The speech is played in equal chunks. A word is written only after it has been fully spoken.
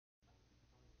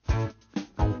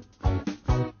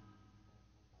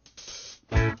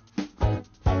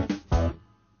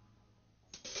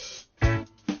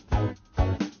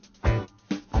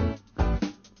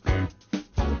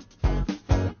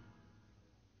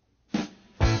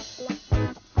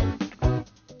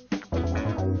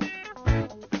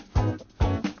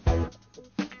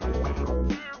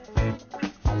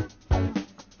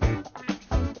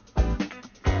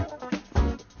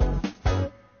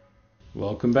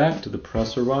Welcome back to the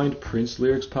Press Rewind Prince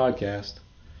Lyrics podcast.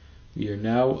 We are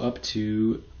now up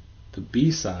to the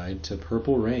B-side to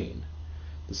Purple Rain.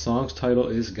 The song's title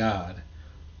is God,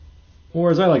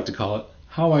 or as I like to call it,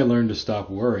 How I Learned to Stop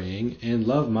Worrying and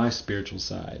Love My Spiritual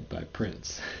Side by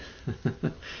Prince.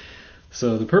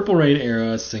 So the Purple Rain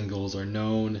era singles are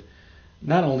known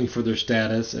not only for their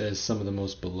status as some of the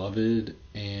most beloved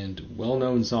and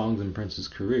well-known songs in Prince's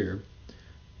career,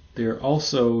 they are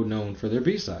also known for their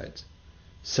B-sides.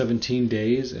 17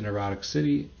 Days and Erotic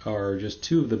City are just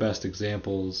two of the best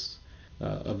examples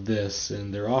of this,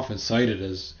 and they're often cited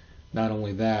as not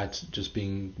only that, just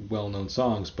being well-known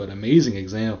songs, but amazing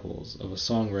examples of a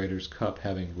songwriter's cup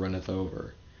having runneth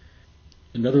over.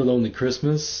 Another Lonely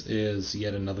Christmas is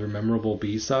yet another memorable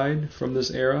B-side from this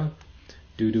era,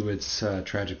 due to its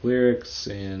tragic lyrics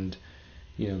and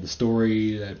the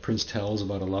story that Prince tells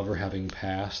about a lover having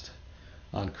passed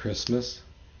on Christmas.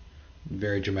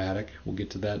 Very dramatic. We'll get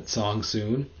to that song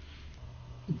soon.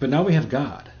 But now we have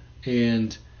God.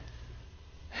 And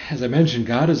as I mentioned,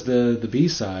 God is the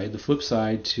B-side, the flip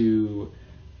side to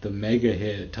the mega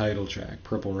hit title track,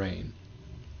 Purple Rain.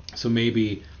 So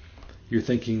maybe you're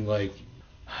thinking, like,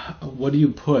 what do you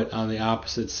put on the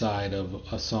opposite side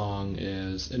of a song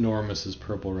as enormous as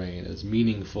Purple Rain, as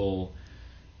meaningful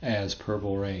as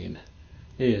Purple Rain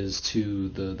is to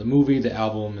the movie, the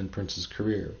album, and Prince's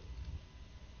career?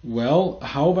 Well,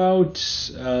 how about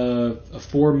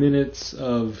 4 minutes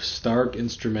of stark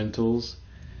instrumentals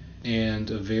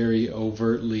and a very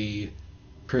overtly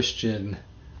Christian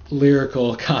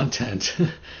lyrical content?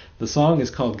 The song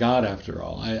is called God, after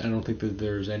all. I don't think that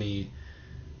there's any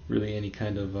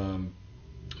kind of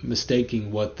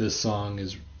mistaking what this song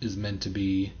is meant to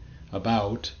be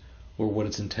about or what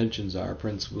its intentions are.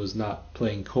 Prince was not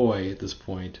playing coy at this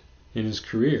point in his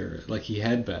career like he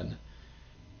had been.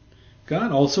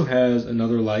 God also has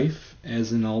another life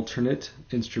as an alternate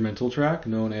instrumental track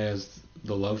known as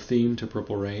the love theme to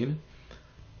Purple Rain.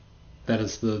 That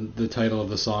is the title of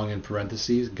the song in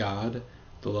parentheses, God,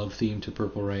 the love theme to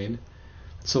Purple Rain.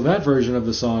 So that version of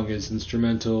the song is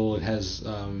instrumental. It has,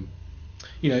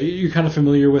 you're kind of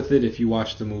familiar with it if you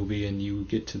watch the movie and you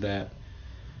get to that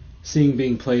scene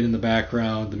being played in the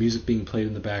background, the music being played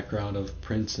in the background of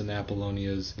Prince and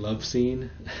Apollonia's love scene.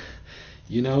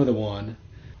 You know the one.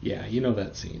 Yeah, you know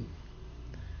that scene.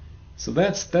 So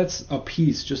that's a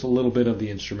piece, just a little bit of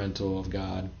the instrumental of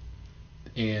God.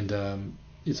 And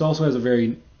it also has a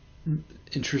very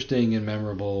interesting and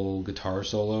memorable guitar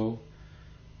solo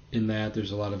in that there's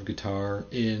a lot of guitar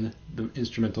in the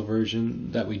instrumental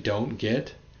version that we don't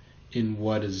get in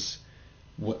what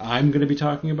I'm going to be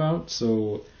talking about.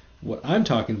 So what I'm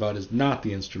talking about is not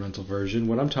the instrumental version.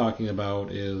 What I'm talking about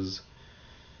is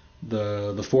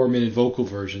the 4-minute vocal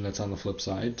version that's on the flip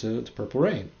side to Purple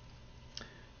Rain.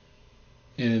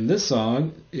 And in this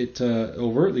song, it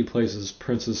overtly places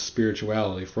Prince's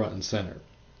spirituality front and center.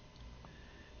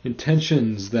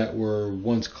 Intentions that were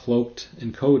once cloaked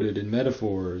and coded in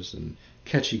metaphors and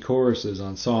catchy choruses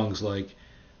on songs like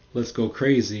Let's Go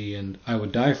Crazy and I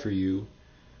Would Die For You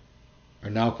are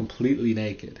now completely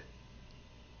naked.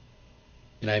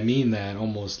 And I mean that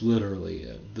almost literally.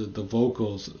 The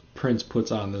vocals Prince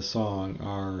puts on this song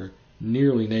are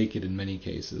nearly naked in many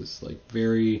cases, like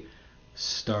very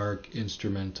stark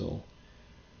instrumental.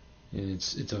 And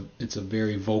it's a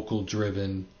very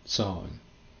vocal-driven song.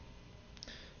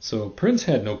 So Prince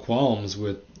had no qualms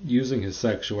with using his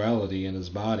sexuality and his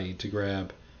body to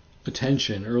grab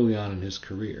attention early on in his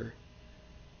career.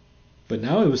 But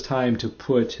now it was time to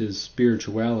put his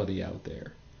spirituality out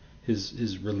there,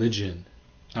 his religion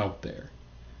out there.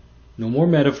 No more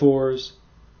metaphors,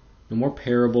 no more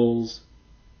parables,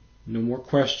 no more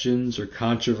questions or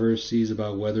controversies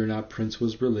about whether or not Prince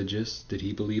was religious. Did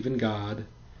he believe in God?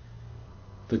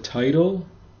 The title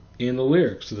and the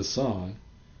lyrics to the song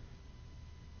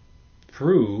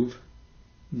prove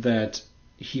that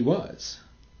he was.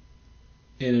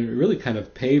 And it really kind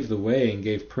of paved the way and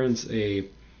gave Prince a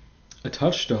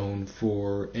touchstone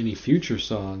for any future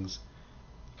songs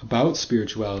about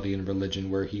spirituality and religion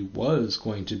where he was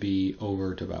going to be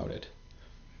overt about it.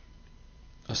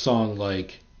 A song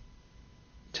like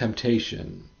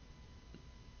Temptation,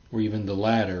 or even The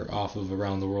Ladder off of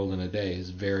Around the World in a Day,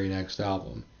 his very next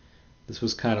album. This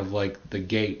was kind of like the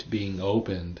gate being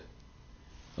opened,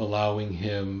 allowing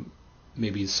him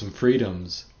maybe some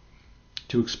freedoms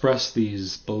to express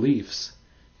these beliefs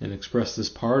and express this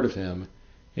part of him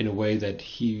in a way that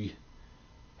he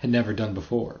had never done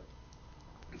before.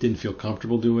 Didn't feel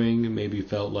comfortable doing, maybe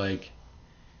felt like,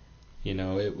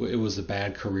 it was a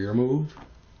bad career move.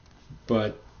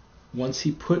 But once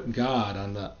he put God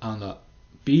on the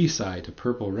B-side to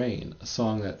Purple Rain, a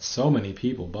song that so many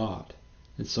people bought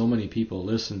and so many people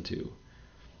listened to.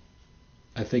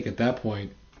 I think at that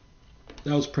point,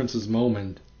 that was Prince's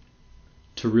moment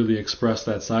to really express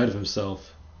that side of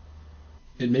himself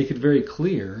and make it very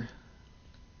clear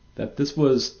that this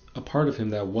was a part of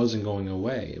him that wasn't going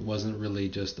away. It wasn't really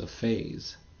just a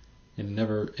phase. It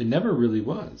never really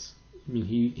was. I mean,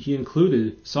 he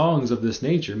included songs of this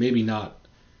nature, maybe not,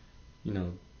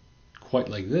 quite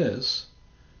like this,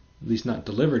 at least not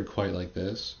delivered quite like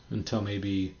this until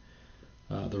maybe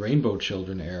the Rainbow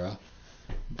Children era.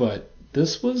 But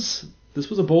this was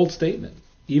a bold statement,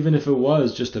 even if it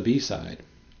was just a B-side.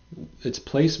 Its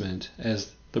placement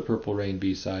as the Purple Rain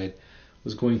B-side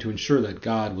was going to ensure that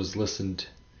God was listened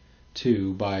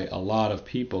to by a lot of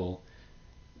people.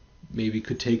 Maybe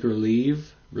could take or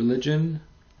leave religion,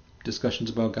 discussions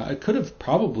about God. It could have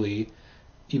probably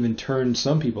even turned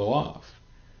some people off.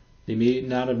 They may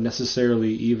not have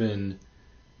necessarily even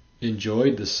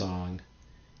enjoyed the song.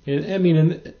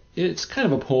 And it's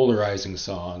kind of a polarizing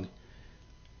song,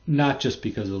 not just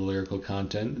because of the lyrical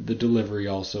content. The delivery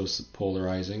also is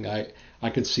polarizing. I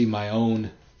could see my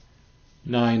own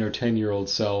 9 or 10-year-old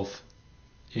self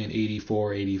in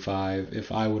 84, 85,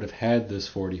 if I would have had this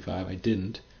 45. I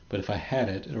didn't, but if I had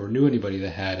it, or knew anybody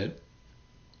that had it,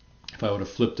 if I would have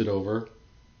flipped it over,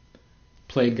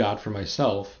 played God for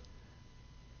myself,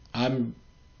 I'm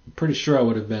pretty sure I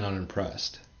would have been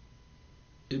unimpressed.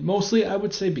 Mostly, I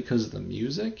would say, because of the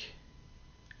music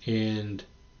and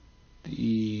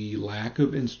the lack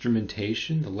of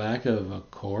instrumentation, the lack of a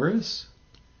chorus,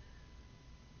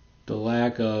 the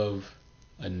lack of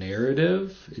a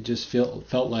narrative. It just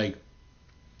felt like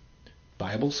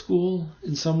Bible school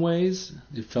in some ways.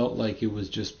 It felt like it was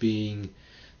just being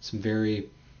some very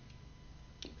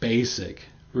basic,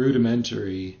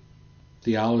 rudimentary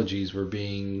theologies were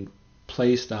being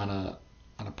placed on a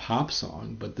pop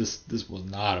song, but this was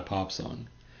not a pop song.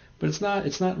 But it's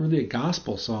not really a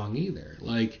gospel song either.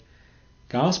 Like,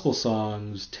 gospel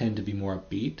songs tend to be more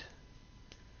upbeat.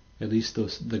 At least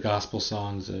the gospel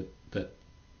songs that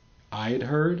I had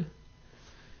heard.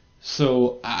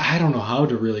 So I don't know how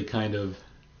to really kind of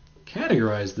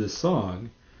categorize this song.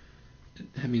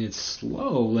 I mean, it's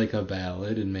slow like a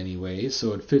ballad in many ways,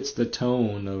 so it fits the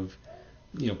tone of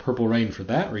Purple Rain for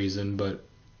that reason, but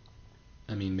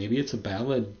I mean, maybe it's a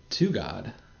ballad to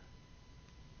God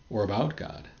or about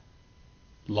God.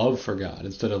 Love for God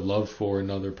instead of love for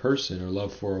another person or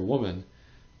love for a woman.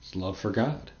 It's love for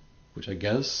God, which I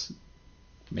guess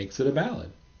makes it a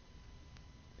ballad.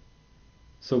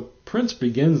 So Prince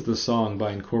begins the song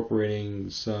by incorporating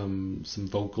some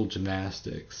vocal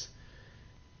gymnastics.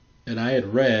 And I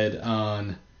had read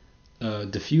on a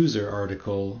Diffuser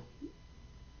article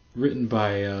written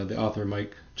by the author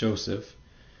Mike Joseph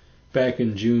back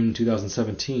in June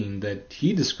 2017 that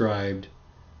he described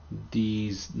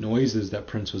these noises that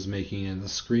Prince was making and the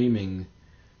screaming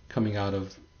coming out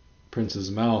of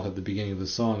Prince's mouth at the beginning of the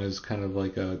song as kind of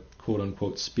like a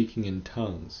quote-unquote speaking in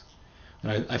tongues.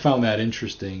 And I found that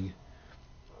interesting,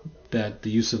 that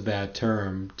the use of that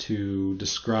term to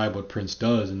describe what Prince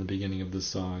does in the beginning of this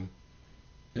song.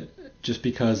 Just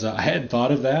because I hadn't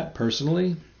thought of that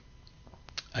personally.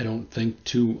 I don't think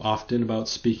too often about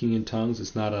speaking in tongues.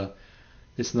 It's not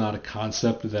a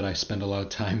concept that I spend a lot of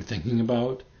time thinking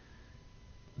about.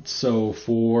 So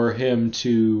for him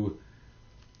to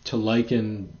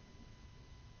liken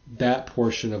that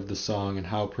portion of the song and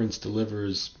how Prince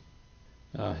delivers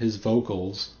his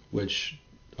vocals, which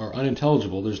are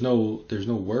unintelligible. There's no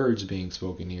words being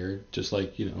spoken here, just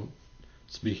like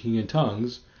speaking in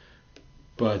tongues.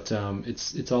 But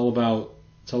it's all about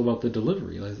the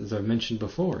delivery, as I've mentioned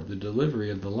before. The delivery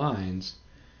of the lines.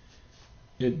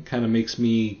 It kind of makes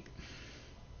me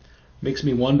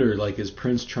wonder, like, is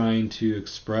Prince trying to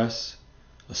express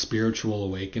a spiritual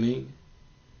awakening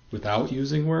without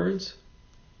using words?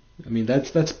 I mean,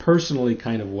 that's personally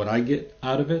kind of what I get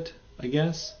out of it, I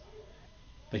guess.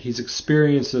 Like, he's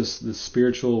experienced this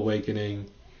spiritual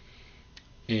awakening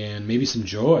and maybe some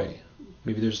joy.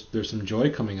 Maybe there's some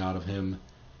joy coming out of him,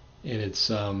 and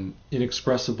it's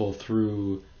inexpressible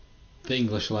through the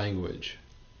English language,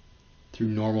 through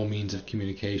normal means of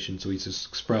communication. So he's just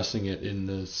expressing it in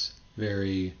this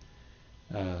very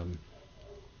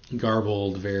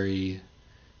garbled, very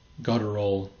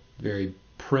guttural, very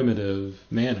primitive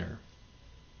manner.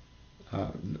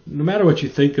 No matter what you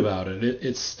think about it,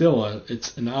 it's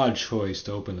an odd choice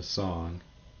to open a song.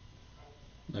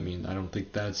 I mean, I don't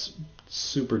think that's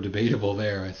super debatable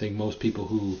there. I think most people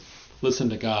who listen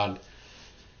to God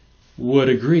would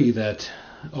agree that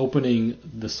opening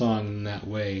the song in that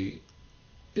way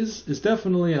is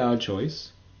definitely an odd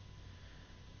choice.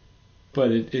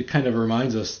 But it kind of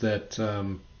reminds us that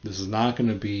this is not going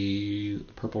to be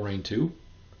Purple Rain 2.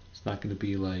 It's not going to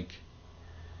be like,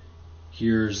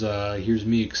 here's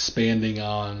me expanding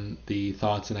on the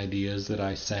thoughts and ideas that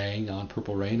I sang on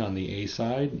Purple Rain on the A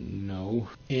side. No.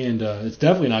 And it's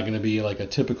definitely not going to be like a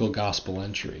typical gospel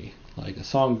entry. Like a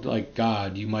song like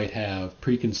God, you might have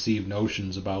preconceived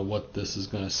notions about what this is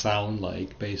going to sound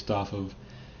like based off of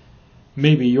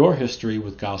maybe your history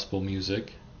with gospel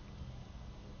music,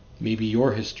 maybe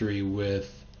your history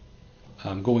with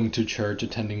going to church,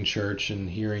 attending church, and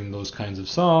hearing those kinds of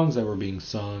songs that were being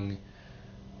sung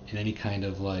in any kind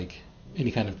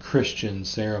of Christian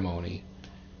ceremony.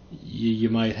 You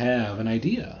might have an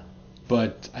idea,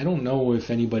 but I don't know if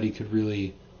anybody could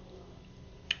really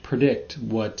predict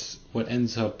what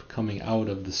ends up coming out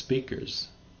of the speakers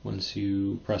once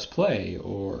you press play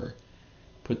or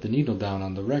put the needle down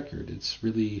on the record. It's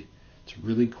really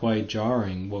quite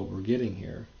jarring what we're getting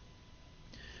here.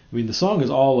 I mean, the song is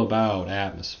all about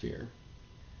atmosphere,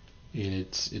 and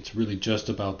it's really just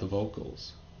about the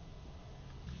vocals.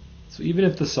 So even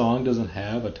if the song doesn't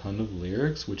have a ton of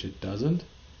lyrics, which it doesn't,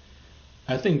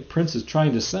 I think Prince is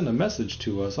trying to send a message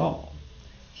to us all.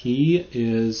 He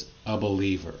is a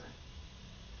believer.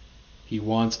 He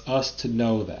wants us to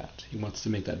know that. He wants to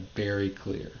make that very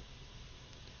clear.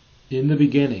 In the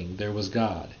beginning there was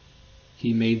God.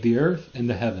 He made the earth and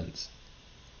the heavens.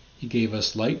 He gave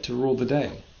us light to rule the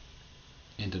day,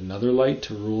 and another light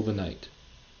to rule the night.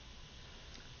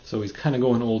 So he's kind of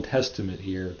going Old Testament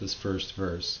here, this first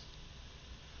verse,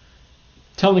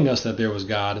 telling us that there was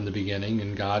God in the beginning,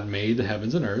 and God made the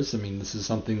heavens and earths. I mean, this is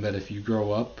something that if you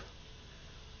grow up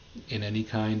in any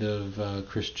kind of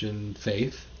Christian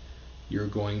faith, you're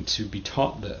going to be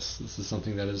taught this. This is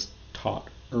something that is taught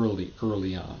early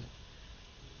on.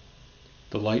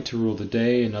 The light to rule the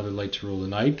day, another light to rule the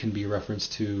night can be reference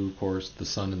to, of course, the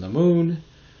sun and the moon,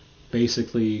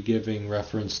 basically giving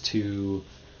reference to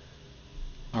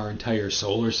our entire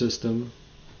solar system,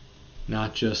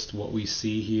 not just what we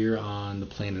see here on the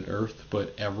planet Earth,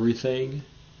 but everything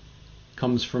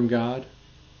comes from God.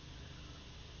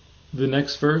 The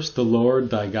next verse, the Lord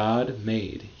thy God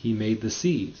made. He made the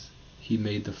seas. He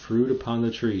made the fruit upon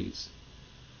the trees.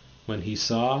 When he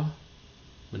saw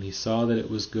that it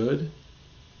was good,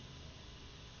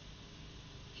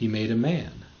 he made a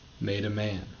man.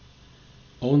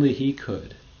 Only he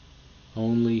could.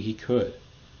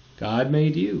 God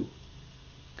made you.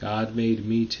 God made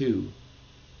me too.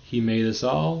 He made us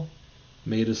all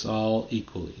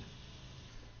equally.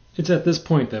 It's at this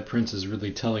point that Prince is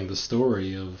really telling the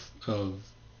story of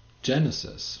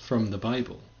Genesis from the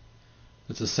Bible.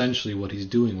 That's essentially what he's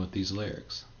doing with these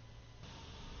lyrics.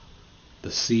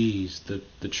 The seas,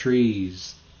 the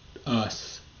trees,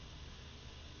 us,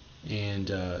 and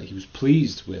he was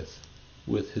pleased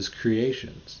with his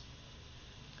creations.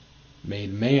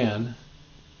 Made man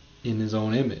in his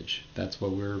own image. That's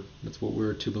what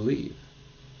we're to believe.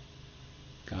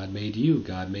 God made you,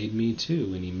 God made me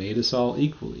too, and he made us all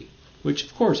equally, which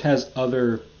of course has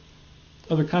other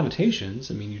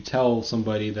connotations. I mean, you tell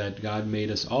somebody that God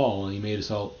made us all and he made us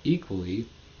all equally,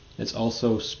 it's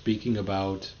also speaking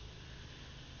about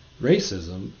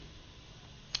racism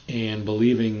and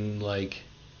believing, like,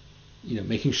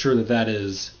 making sure that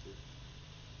is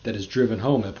driven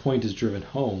home, that point is driven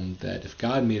home, that if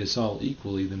God made us all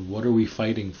equally, then what are we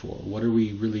fighting for? What are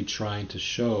we really trying to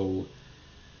show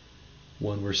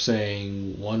when we're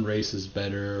saying one race is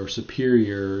better or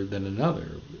superior than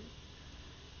another?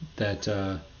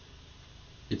 That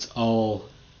it's all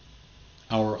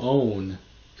our own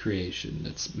creation.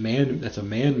 That's a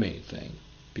man-made thing,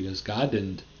 because God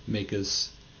didn't make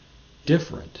us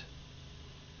different.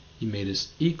 He made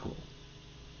us equal.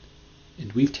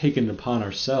 And we've taken it upon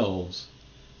ourselves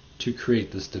to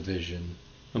create this division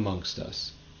amongst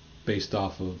us based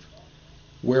off of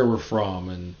where we're from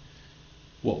and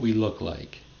what we look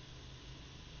like.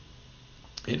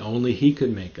 And only he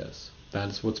could make us. That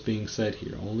is what's being said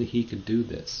here. Only he could do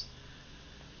this.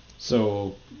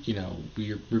 So,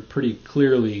 we're pretty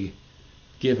clearly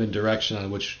given direction on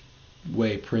which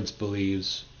way Prince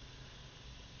believes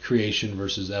creation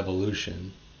versus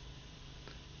evolution.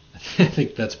 I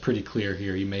think that's pretty clear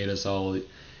here. He made us all,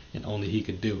 and only he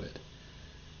could do it.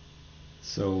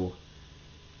 So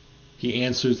he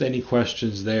answers any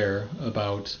questions there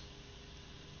about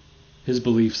his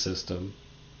belief system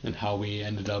and how we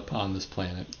ended up on this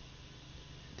planet.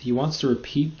 He wants to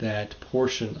repeat that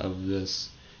portion of this,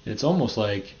 and it's almost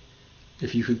like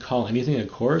if you could call anything a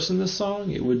chorus in this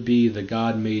song, it would be the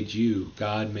God made you,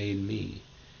 God made me,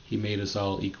 he made us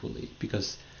all equally,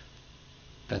 because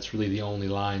that's really the only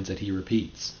lines that he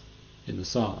repeats in the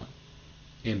song.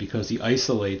 And because he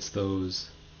isolates those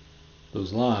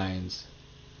lines,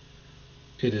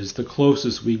 it is the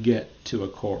closest we get to a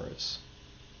chorus.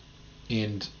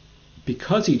 And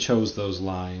because he chose those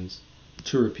lines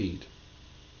to repeat,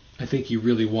 I think he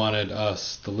really wanted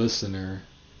us, the listener,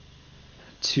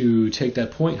 to take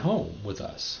that point home with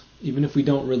us. Even if we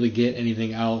don't really get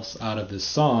anything else out of this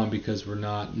song because we're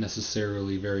not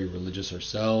necessarily very religious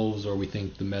ourselves, or we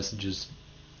think the message is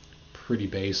pretty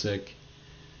basic,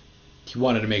 he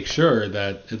wanted to make sure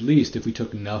that at least if we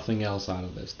took nothing else out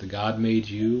of this, the God made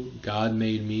you, God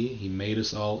made me, he made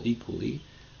us all equally,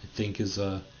 I think is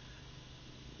a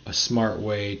smart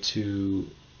way to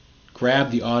grab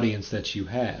the audience that you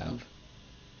have,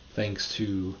 thanks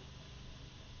to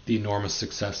the enormous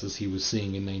successes he was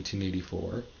seeing in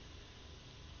 1984,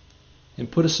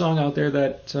 and put a song out there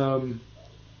that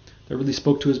really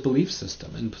spoke to his belief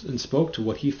system and spoke to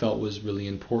what he felt was really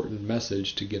important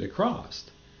message to get across.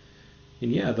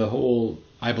 And yeah, the whole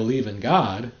I believe in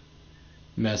God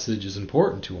message is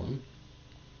important to him,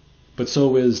 but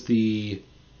so is the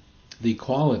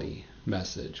equality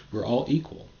message. We're all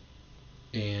equal.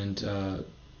 And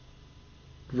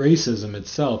racism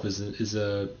itself is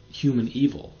a human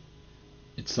evil.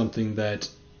 It's something that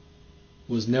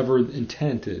was never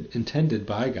intended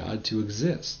by God to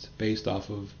exist based off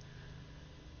of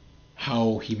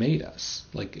how he made us.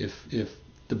 Like if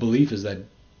the belief is that,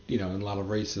 and a lot of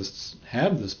racists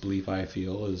have this belief, I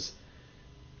feel, is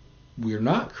we're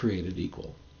not created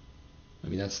equal. I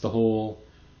mean, that's the whole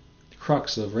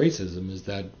crux of racism, is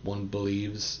that one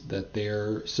believes that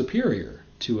they're superior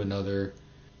to another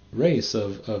race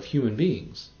of human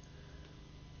beings,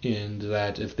 and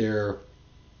that if they're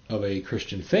of a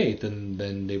Christian faith,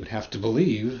 then they would have to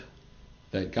believe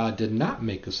that God did not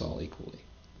make us all equally.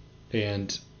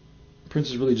 And Prince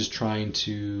is really just trying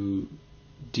to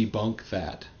debunk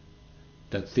that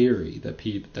theory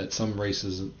that some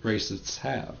racists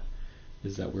have,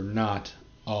 is that we're not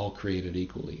all created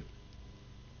equally.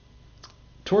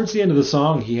 Towards the end of the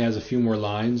song, he has a few more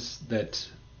lines that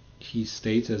he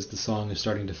states as the song is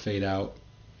starting to fade out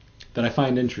that I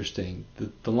find interesting.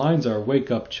 The lines are, "Wake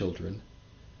up, children.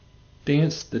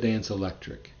 Dance the dance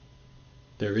electric.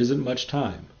 There isn't much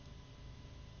time.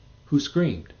 Who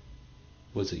screamed?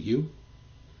 Was it you?"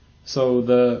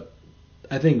 So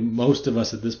I think most of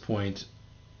us at this point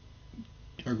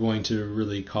are going to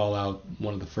really call out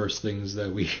one of the first things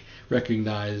that we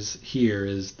recognize here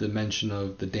is the mention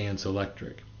of the dance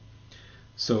electric.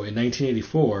 So in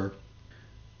 1984,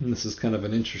 and this is kind of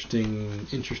an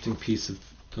interesting piece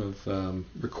of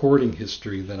recording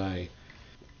history that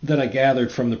I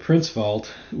gathered from the Prince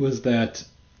Vault, was that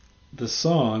the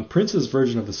song, Prince's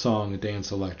version of the song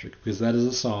Dance Electric, because that is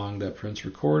a song that Prince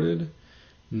recorded,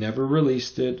 never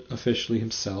released it officially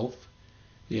himself.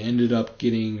 It ended up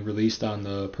getting released on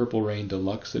the Purple Rain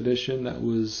Deluxe edition that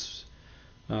was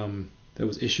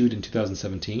issued in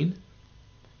 2017.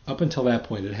 Up until that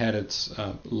point, it had its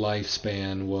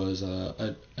lifespan was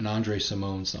an Andre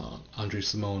Cymone song. Andre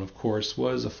Cymone, of course,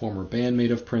 was a former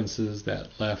bandmate of Prince's that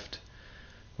left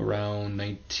around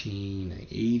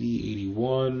 1980,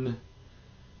 81,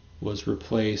 was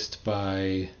replaced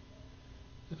by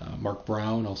Mark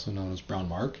Brown, also known as Brown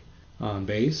Mark, on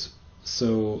bass.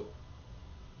 So,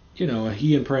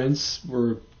 he and Prince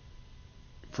were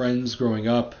friends growing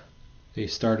up. They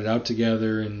started out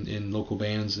together in local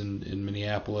bands in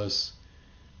Minneapolis.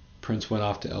 Prince went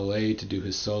off to LA to do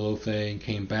his solo thing,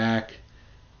 came back,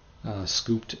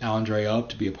 scooped Andre up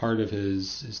to be a part of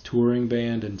his touring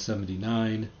band in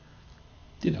 '79.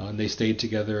 And they stayed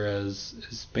together as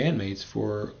bandmates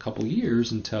for a couple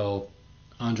years until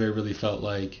Andre really felt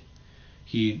like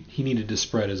he needed to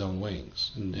spread his own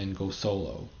wings and go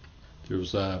solo. There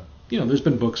was there's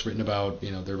been books written about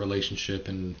their relationship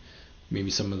and maybe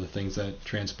some of the things that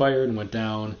transpired and went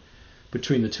down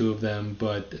between the two of them,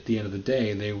 but at the end of the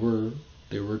day, they were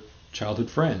childhood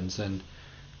friends, and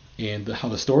how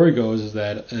the story goes is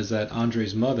that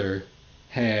Andre's mother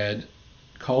had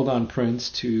called on Prince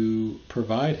to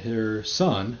provide her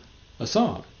son a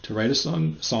song, to write a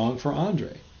song for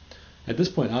Andre. At this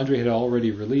point, Andre had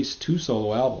already released 2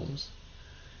 solo albums,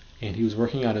 and he was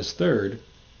working on his third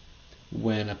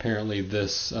when apparently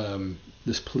this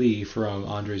plea from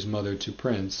Andre's mother to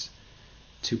Prince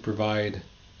to provide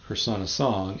her son a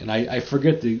song, and I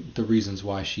forget the reasons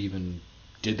why she even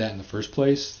did that in the first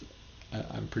place.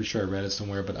 I'm pretty sure I read it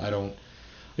somewhere, but I don't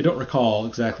recall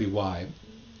exactly why.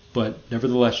 But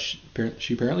nevertheless,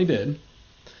 she apparently did.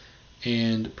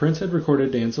 And Prince had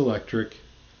recorded Dance Electric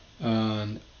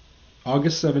on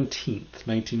August 17th,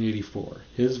 1984,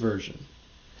 his version.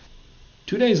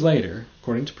 2 days later,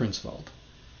 according to Prince Vault,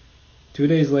 2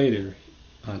 days later,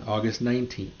 on August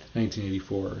 19th,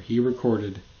 1984, he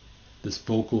recorded this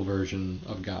vocal version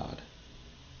of God.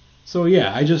 So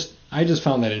yeah, I just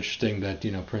found that interesting that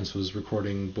Prince was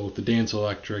recording both the Dance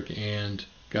Electric and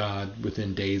God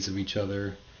within days of each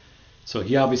other. So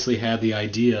he obviously had the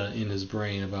idea in his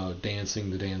brain about dancing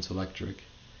the Dance Electric.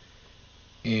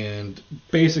 And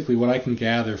basically what I can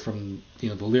gather from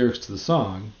the lyrics to the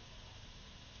song,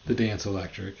 the Dance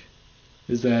Electric,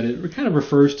 is that it kind of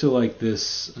refers to like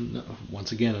this,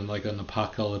 once again, like an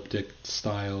apocalyptic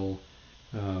style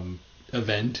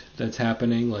event that's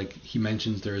happening. Like he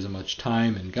mentions there isn't much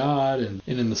time in God, and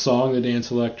in the song the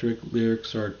Dance Electric,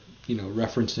 lyrics are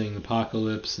referencing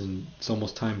apocalypse, and it's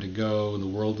almost time to go, and the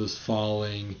world is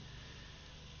falling,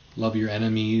 love your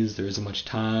enemies, there isn't much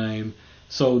time.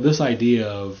 So this idea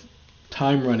of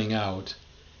time running out,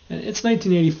 and it's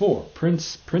 1984.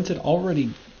 Prince had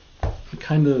already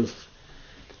kind of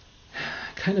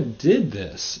did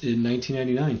this in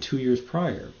 1999, 2 years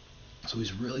prior. So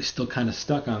he's really still kind of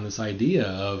stuck on this idea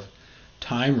of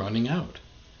time running out.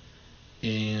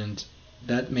 And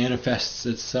that manifests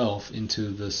itself into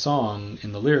the song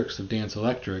and the lyrics of Dance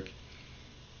Electric.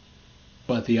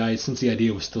 But since the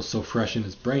idea was still so fresh in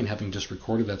his brain, having just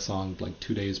recorded that song like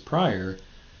 2 days prior,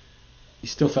 he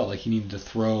still felt like he needed to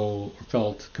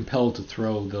felt compelled to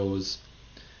throw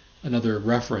another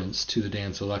reference to the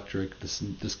Dance Electric,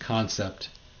 this concept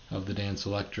of the Dance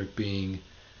Electric being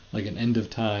like an end of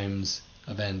times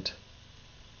event,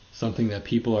 something that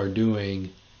people are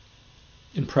doing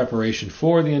in preparation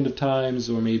for the end of times,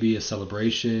 or maybe a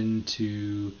celebration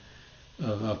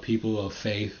of people of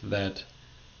faith that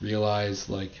realize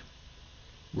like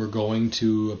we're going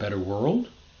to a better world.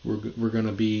 We're going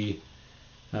to be,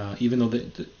 even though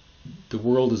the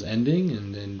world is ending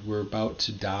and we're about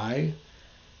to die,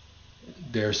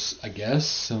 there's, I guess,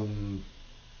 some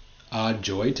odd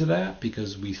joy to that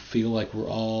because we feel like we're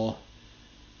all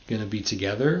going to be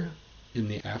together in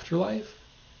the afterlife,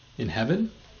 in heaven.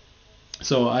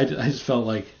 So I just felt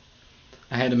like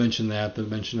I had to mention the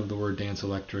mention of the word Dance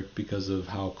Electric, because of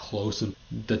how close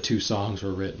the two songs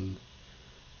were written.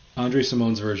 Andre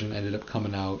Cymone's version ended up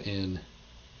coming out in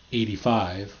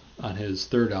 '85 on his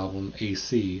third album,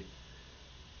 AC.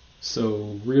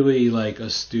 So really like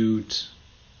astute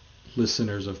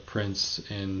listeners of Prince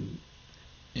and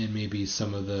maybe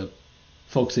some of the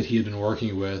folks that he had been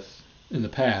working with in the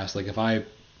past, like if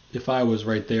I was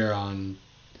right there on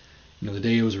the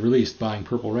day it was released buying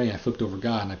Purple Rain, I flipped over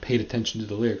God and I paid attention to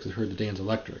the lyrics and heard the Dance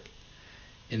Electric.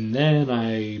 And then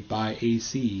I buy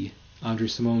AC, Andre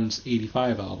Cymone's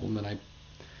 '85 album, and I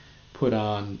put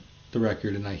on the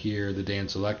record and I hear the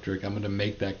Dance Electric. I'm going to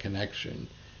make that connection.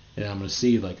 And I'm going to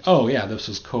see like, oh yeah, this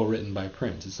was co-written by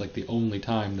Prince. It's like the only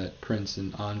time that Prince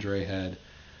and Andre had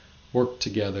worked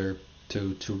together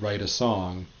to write a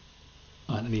song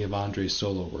on any of Andre's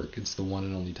solo work. It's the one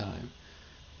and only time.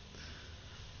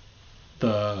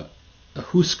 The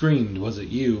Who Screamed, Was It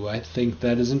You? I think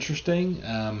that is interesting.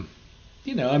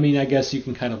 I guess you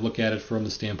can kind of look at it from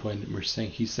the standpoint that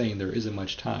he's saying there isn't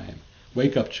much time.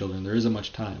 Wake up, children, there isn't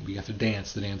much time. We have to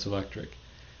dance the Dance Electric,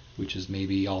 which is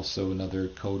maybe also another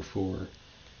code for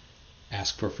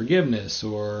ask for forgiveness,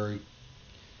 or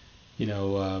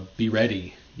be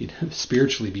ready,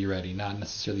 spiritually be ready, not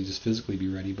necessarily just physically be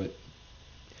ready, but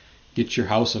get your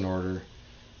house in order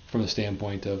from the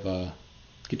standpoint of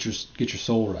get your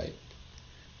soul right.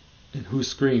 And Who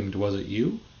Screamed, Was It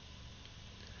You?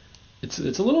 It's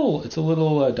a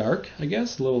little dark, I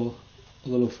guess, a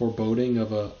little foreboding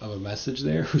of a message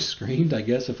there. Who screamed? I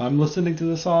guess if I'm listening to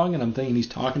the song and I'm thinking he's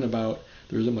talking about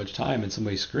there isn't much time and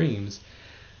somebody screams,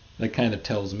 that kind of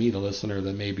tells me, the listener,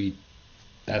 that maybe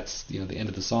that's the end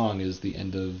of the song is the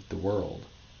end of the world,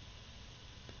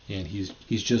 and he's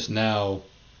just now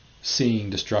seeing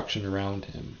destruction around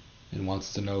him and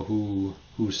wants to know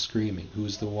who's screaming,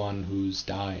 who's the one who's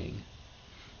dying.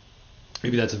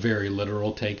 Maybe that's a very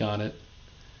literal take on it.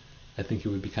 I think it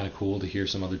would be kind of cool to hear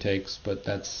some other takes, but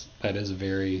that is a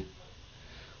very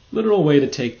literal way to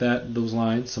take those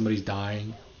lines. Somebody's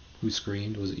dying. Who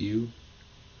screamed? Was it you?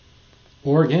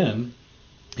 Or again,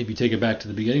 if you take it back to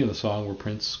the beginning of the song where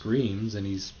Prince screams and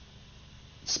he's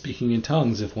speaking in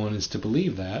tongues, if one is to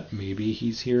believe that, maybe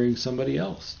he's hearing somebody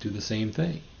else do the same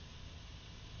thing.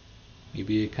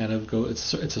 Maybe it kind of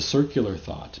it's a circular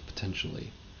thought,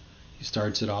 potentially. He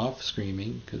starts it off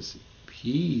screaming because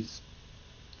he's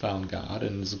found God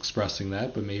and is expressing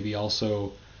that, but maybe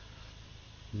also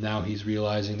now he's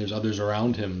realizing there's others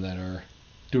around him that are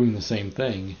doing the same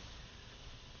thing,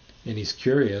 and he's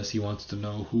curious. He wants to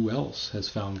know who else has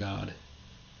found God.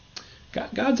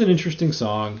 God's an interesting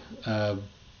song.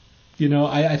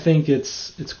 I think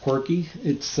it's quirky.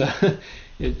 It's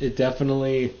it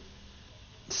definitely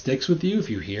sticks with you if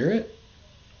you hear it.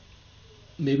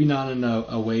 Maybe not in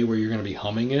a way where you're going to be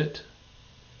humming it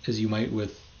as you might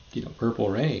with Purple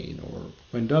Rain or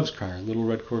When Doves Cry or Little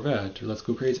Red Corvette or Let's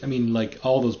Go Crazy. I mean, like,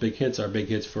 all those big hits are big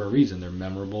hits for a reason. They're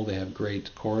memorable. They have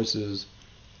great choruses.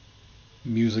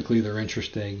 Musically, they're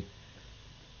interesting.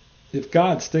 If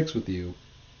God sticks with you,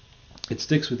 it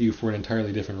sticks with you for an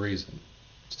entirely different reason.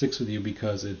 It sticks with you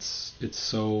because it's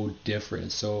so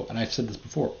different. So, and I've said this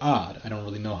before, odd. I don't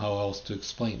really know how else to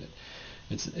explain it.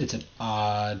 It's an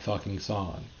odd fucking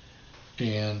song,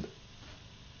 and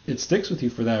it sticks with you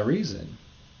for that reason.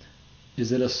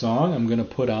 Is it a song I'm gonna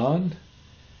put on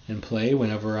and play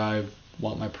whenever I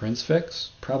want my Prince fix?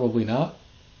 Probably not.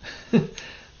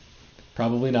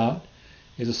 Probably not.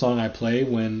 It's a song I play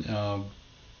when I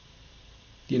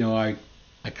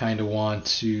kind of want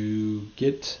to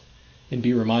get and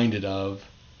be reminded of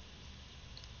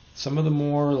some of the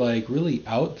more like really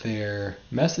out there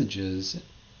messages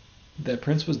that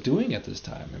Prince was doing at this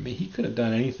time. I mean, he could have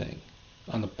done anything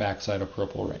on the backside of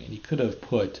Purple Rain. He could have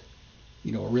put,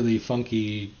 a really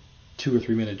funky 2 or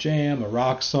 3 minute jam, a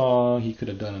rock song. He could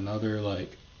have done another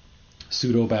like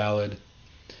pseudo ballad.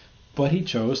 But he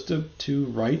chose to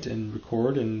write and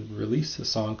record and release a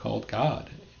song called God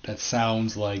that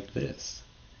sounds like this.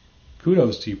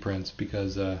 Kudos to you, Prince,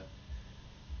 because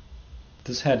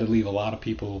this had to leave a lot of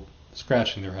people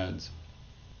scratching their heads.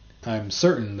 I'm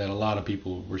certain that a lot of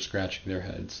people were scratching their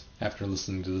heads after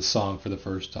listening to the song for the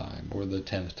first time, or the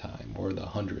 10th time, or the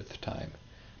 100th time.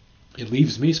 It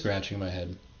leaves me scratching my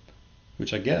head,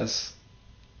 which I guess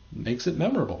makes it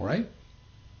memorable, right?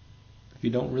 If you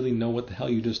don't really know what the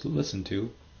hell you just listened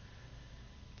to,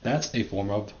 that's a form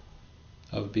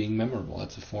of being memorable.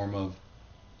 That's a form of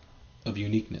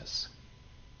uniqueness.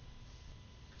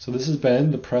 So this has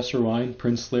been the Press Rewind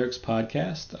Prince Lyrics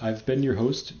podcast. I've been your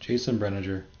host, Jason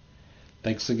Brenninger.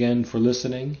 Thanks again for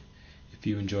listening. If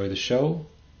you enjoy the show,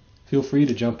 feel free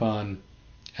to jump on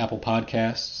Apple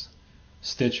Podcasts,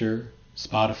 Stitcher,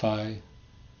 Spotify.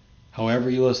 However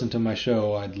you listen to my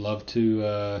show, I'd love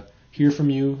to hear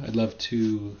from you. I'd love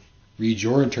to read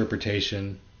your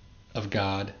interpretation of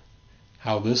God,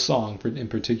 how this song in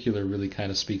particular really kind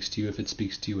of speaks to you, if it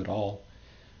speaks to you at all.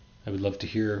 I would love to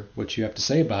hear what you have to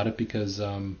say about it, because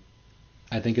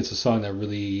I think it's a song that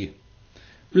really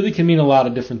can mean a lot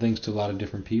of different things to a lot of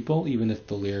different people, even if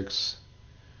the lyrics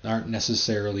aren't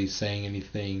necessarily saying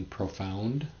anything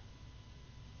profound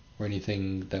or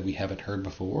anything that we haven't heard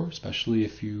before, especially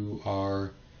if you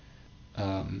are,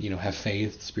 have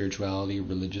faith, spirituality,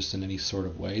 religious in any sort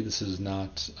of way. This is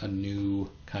not a new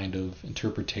kind of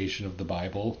interpretation of the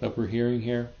Bible that we're hearing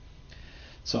here.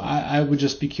 So I would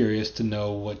just be curious to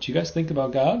know what you guys think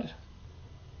about God.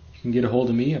 You can get a hold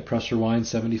of me at Press Rewind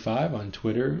 75 on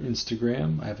Twitter,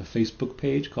 Instagram. I have a Facebook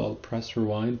page called Press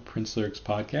Rewind Prince Lyrics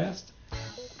Podcast.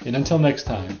 And until next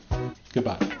time,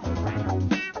 goodbye.